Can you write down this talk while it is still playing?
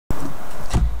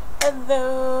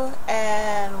Hello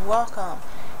and welcome.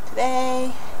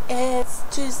 Today it's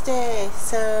Tuesday,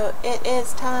 so it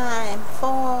is time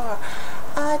for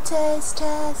a Taste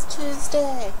Test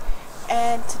Tuesday.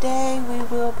 And today we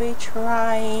will be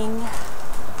trying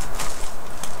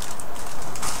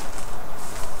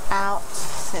out,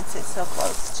 since it's so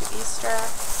close to Easter,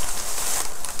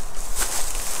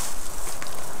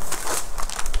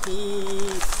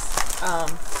 Peeps.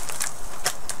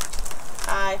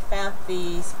 I found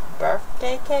these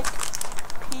birthday cake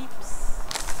Peeps,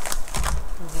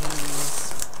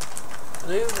 these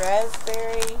blue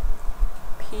raspberry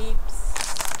Peeps,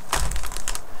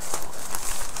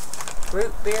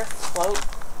 root beer float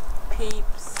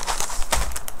Peeps,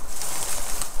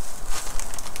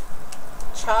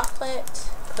 chocolate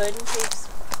pudding Peeps,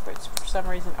 which for some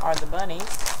reason are the bunnies,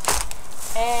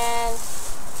 and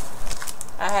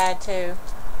I had to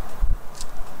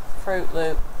Fruit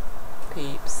Loop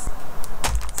Peeps.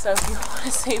 So if you want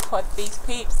to see what these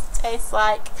Peeps taste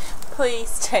like, please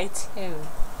stay tuned.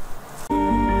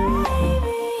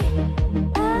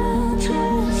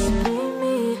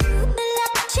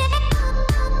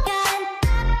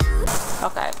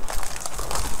 Okay,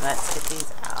 let's get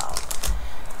these out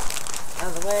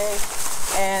of the way.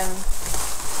 And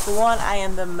the one I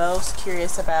am the most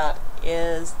curious about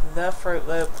is the Fruit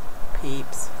Loop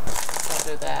Peeps. I'll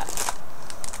do that.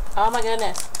 Oh my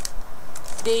goodness.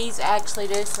 These actually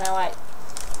do smell like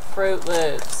Fruit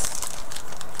Loops.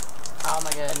 Oh my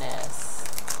goodness.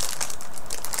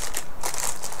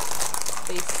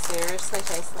 These seriously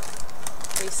taste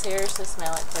like, these seriously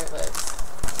smell like Fruit Loops.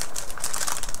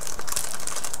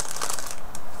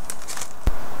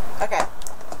 Okay,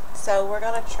 so we're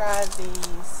gonna try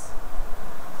these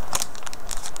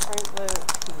Fruit Loop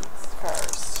Peeps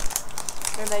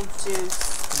first. And they do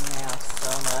smell so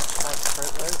much like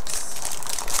Fruit Loops.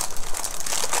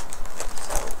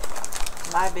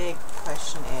 My big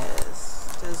question is,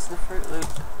 does the Fruit Loop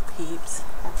Peeps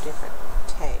have different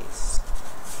tastes?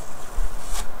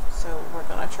 So we're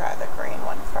going to try the green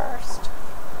one first.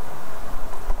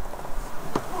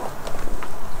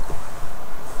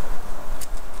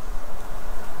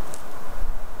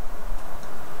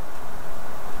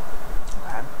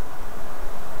 Okay.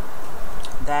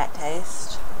 That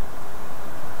tastes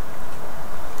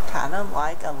kind of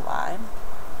like a lime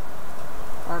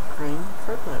or green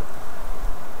Fruit Loop.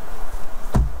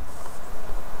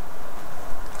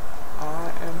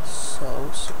 I am so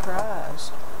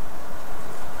surprised.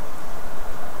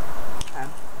 Okay.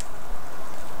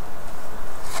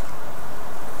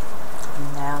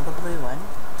 Now the blue one.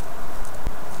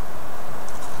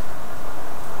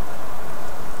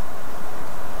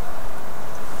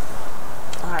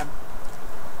 Okay.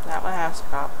 That one has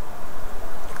about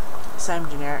the same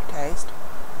generic taste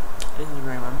as the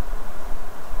green one.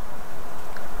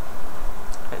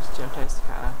 It still tastes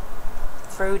kind of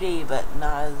fruity, but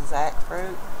not exact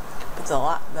fruit. But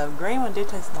the green one did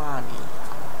taste limey.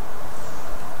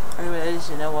 Anyways,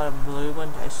 you know what a blue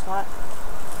one tastes like?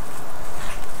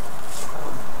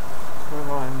 So we're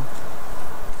going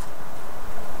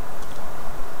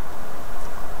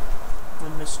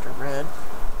with Mr. Red.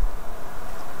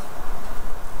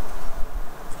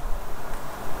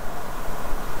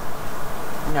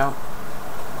 No.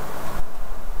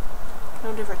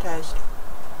 No different taste.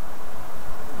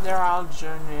 They're all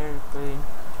generically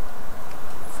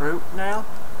fruit now.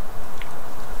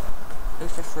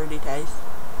 It's a fruity taste.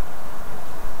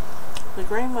 The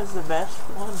green was the best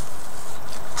one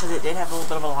because it did have a little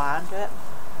bit of a lime to it.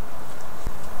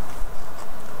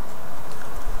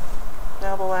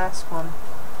 Now the last one,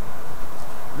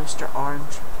 Mr.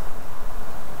 Orange.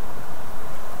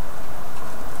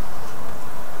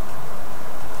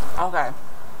 Okay.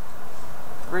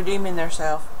 Redeeming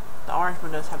theirself. The orange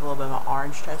one does have a little bit of an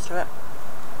orange taste to it.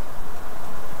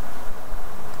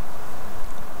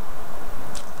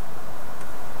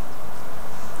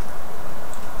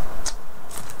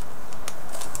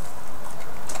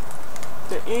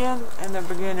 The end and the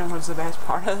beginning was the best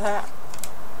part of that.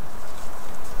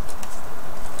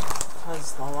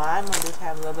 Because the lime one did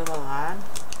have a little bit of a lime.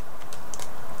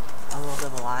 A little bit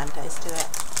of a lime taste to it.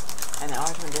 And the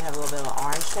orange one did have a little bit of an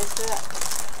orange taste to it.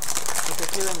 But the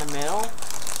two in the middle,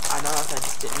 I don't know if I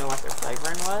just didn't know what their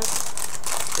flavoring was.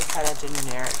 Just had a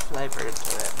generic flavor to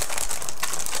it.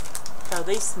 So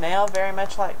these smell very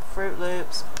much like Fruit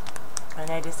Loops, and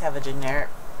they just have a generic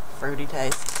fruity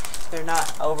taste. They're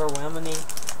not overwhelmingly,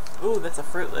 ooh, that's a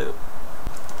Fruit Loop.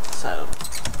 So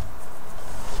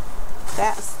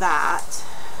that's that.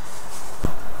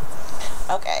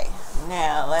 Okay,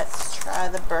 now let's try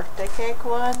the birthday cake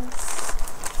ones.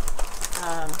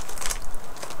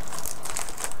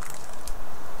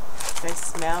 They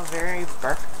smell very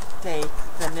birthday,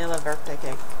 vanilla birthday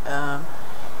cake.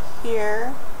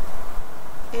 Here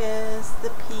is the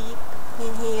Peep,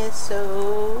 and he is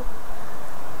so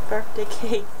birthday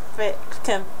cake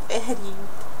confetti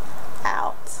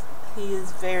out. He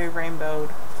is very rainbow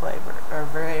flavored, or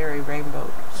very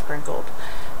rainbow sprinkled.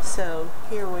 So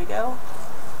here we go.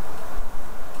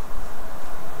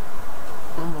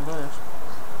 Oh my goodness.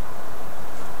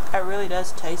 It really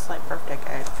does taste like birthday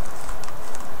cake.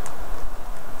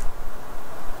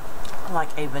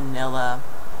 Like a vanilla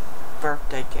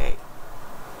birthday cake.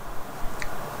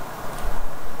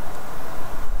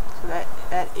 So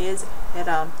that is head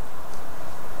on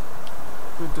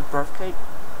with the birthday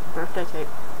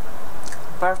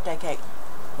cake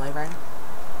flavoring.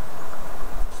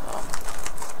 So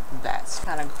that's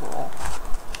kind of cool.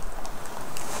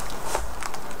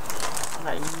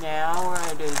 Okay, now we're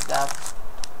gonna do the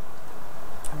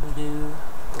blue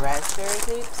raspberry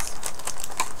Peeps.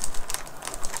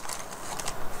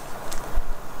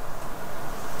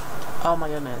 Oh my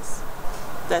goodness,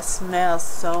 that smells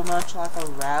so much like a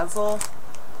Razzle.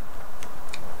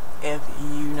 If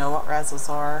you know what Razzles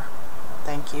are,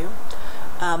 thank you.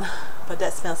 But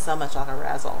that smells so much like a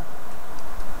Razzle.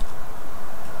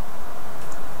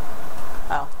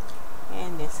 Oh,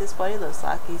 and this is what he looks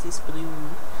like. He's this blue,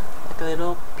 like a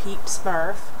little Peep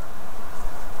Smurf.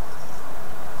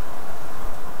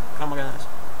 Oh my goodness.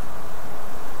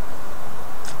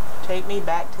 Take me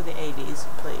back to the 80s,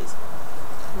 please.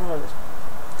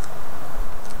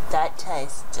 That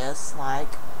tastes just like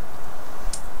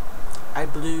a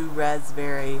blue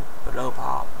raspberry blow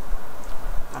pop.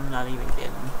 I'm not even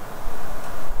kidding.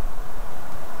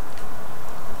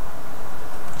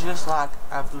 Just like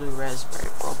a blue raspberry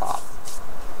blow pop.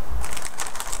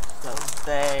 So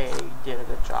they did a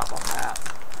good job on that.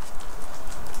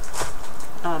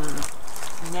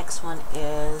 Next one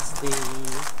is the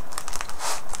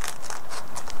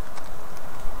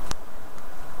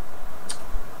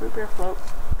root beer float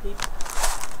Peep.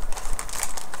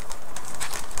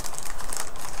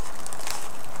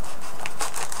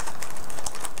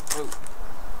 Ooh.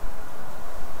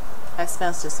 That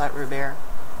smells just like root beer.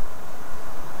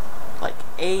 Like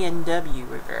A&W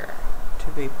root beer,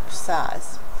 to be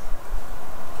precise.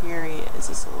 Here he is,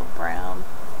 this little brown.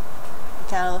 It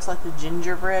kind of looks like the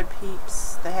gingerbread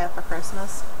Peeps they have for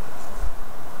Christmas.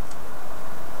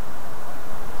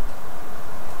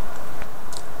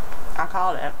 I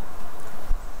called it.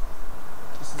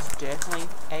 This is definitely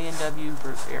A&W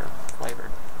root beer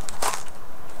flavored.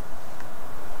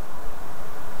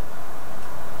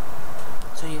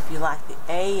 So if you like the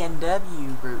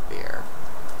A&W root beer,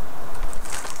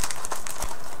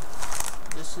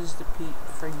 this is the Peep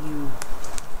for you.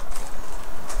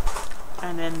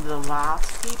 And then the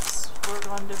last Peeps we're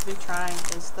going to be trying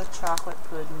is the chocolate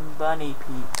pudding bunny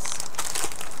Peeps.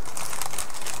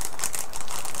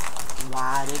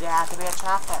 Why did it have to be a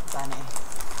chocolate bunny?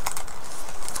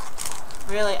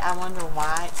 Really, I wonder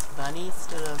why it's bunny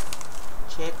instead of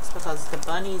chicks, because the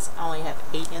bunnies only have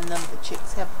 8 in them, the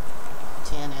chicks have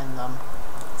 10 in them.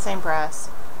 Same price.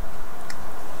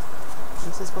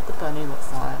 This is what the bunny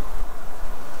looks like.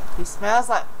 He smells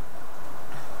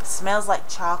like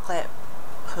chocolate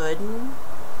pudding,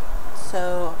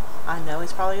 so I know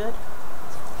he's probably good.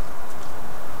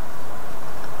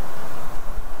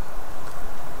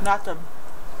 Not the... wait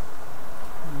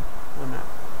a minute.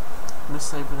 I'm gonna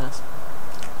savor this.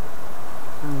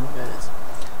 Oh my goodness.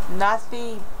 Not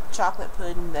the chocolate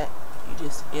pudding that you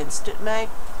just instant make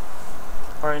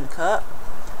or in a cup,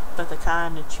 but the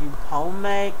kind that you home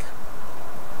make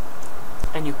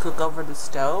and you cook over the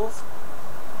stove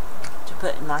to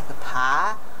put in like a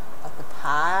pie, like the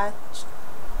pie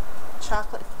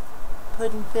chocolate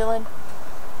pudding filling.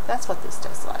 That's what this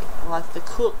tastes like the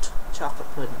cooked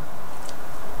chocolate pudding.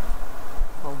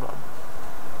 Hold on.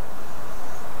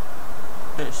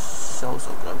 It's so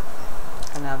good.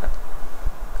 And now the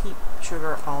Peep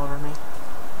sugar all over me.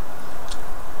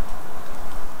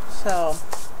 So,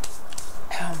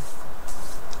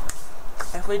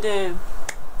 if we do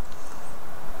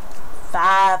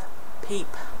 5 Peep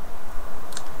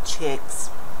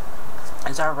chicks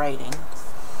as our rating,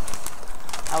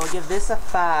 I will give this a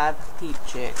 5 Peep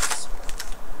chicks.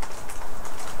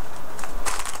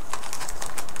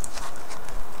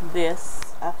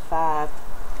 This a 5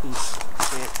 Peep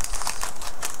chicks.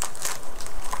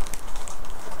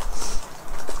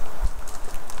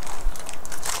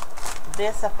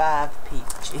 This a 5 Peep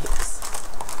chicks.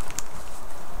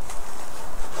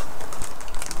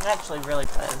 I'm actually really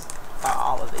pleased by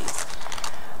all of these.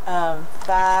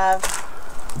 5,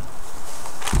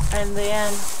 and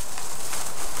then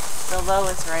the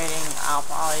lowest rating I'll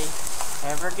probably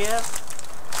ever give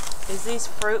is these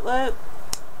Fruit Loop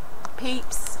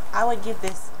Peeps. I would give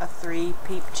this a 3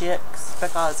 Peep Chicks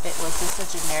because it was just a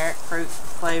generic fruit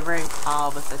flavoring,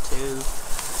 all but the 2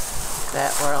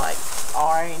 that were like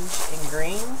orange and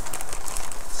green.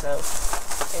 So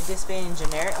it just being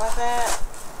generic like that,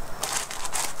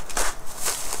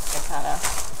 it kind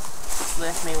of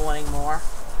left me wanting more.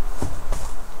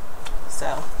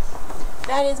 So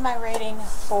that is my rating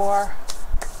for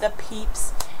the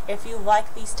Peeps. If you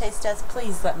like these taste tests,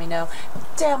 please let me know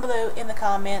down below in the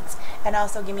comments, and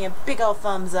also give me a big old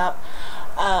thumbs up.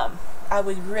 I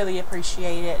would really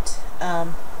appreciate it,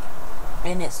 and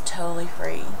it's totally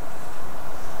free.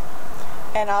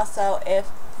 And also,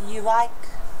 if you like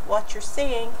what you're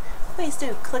seeing, please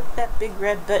do click that big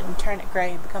red button, turn it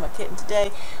gray, and become a kitten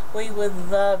today. We would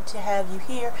love to have you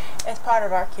here as part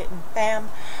of our kitten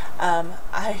fam.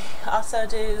 I also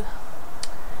do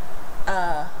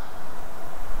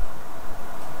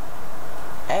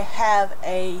I have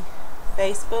a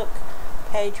Facebook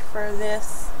page for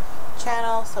this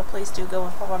channel, so please do go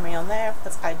and follow me on there,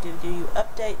 because I do you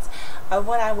updates of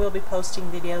when I will be posting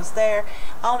videos there,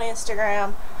 on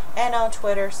Instagram and on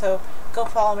Twitter. So go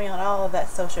follow me on all of that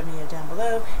social media down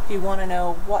below if you want to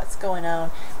know what's going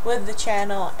on with the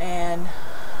channel and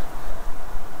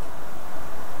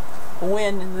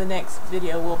when the next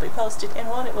video will be posted and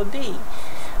what it will be.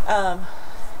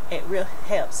 It really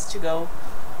helps to go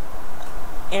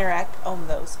interact on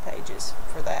those pages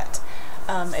for that.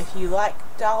 If you like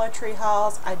Dollar Tree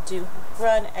hauls, I do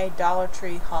run a Dollar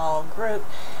Tree haul group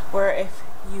where if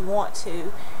you want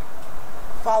to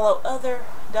follow other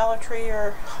Dollar Tree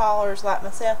or haulers like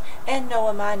myself and know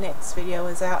when my next video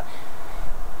is out,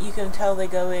 you can totally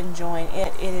go and join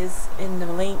it. It is in the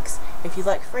links. If you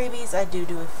like freebies, I do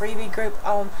a freebie group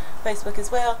on Facebook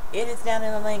as well. It is down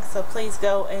in the links, so please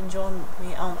go and join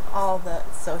me on all the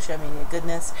social media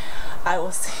goodness. I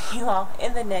will see you all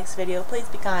in the next video. Please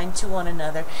be kind to one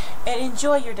another and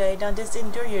enjoy your day. Don't just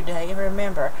endure your day. And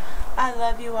remember, I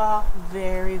love you all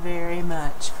very, very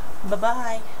much.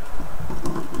 Bye-bye.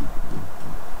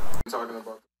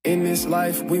 In this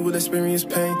life, we will experience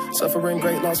pain, suffering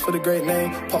great loss for the great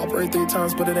name. Paul prayed 3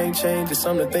 times, but it ain't changed. It's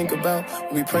something to think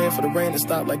about. We praying for the rain to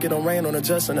stop like it don't rain on the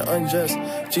just and the unjust.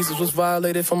 Jesus was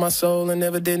violated for my soul and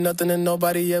never did nothing, and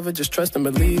nobody ever. Just trust and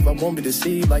believe. I won't be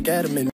deceived like Adam and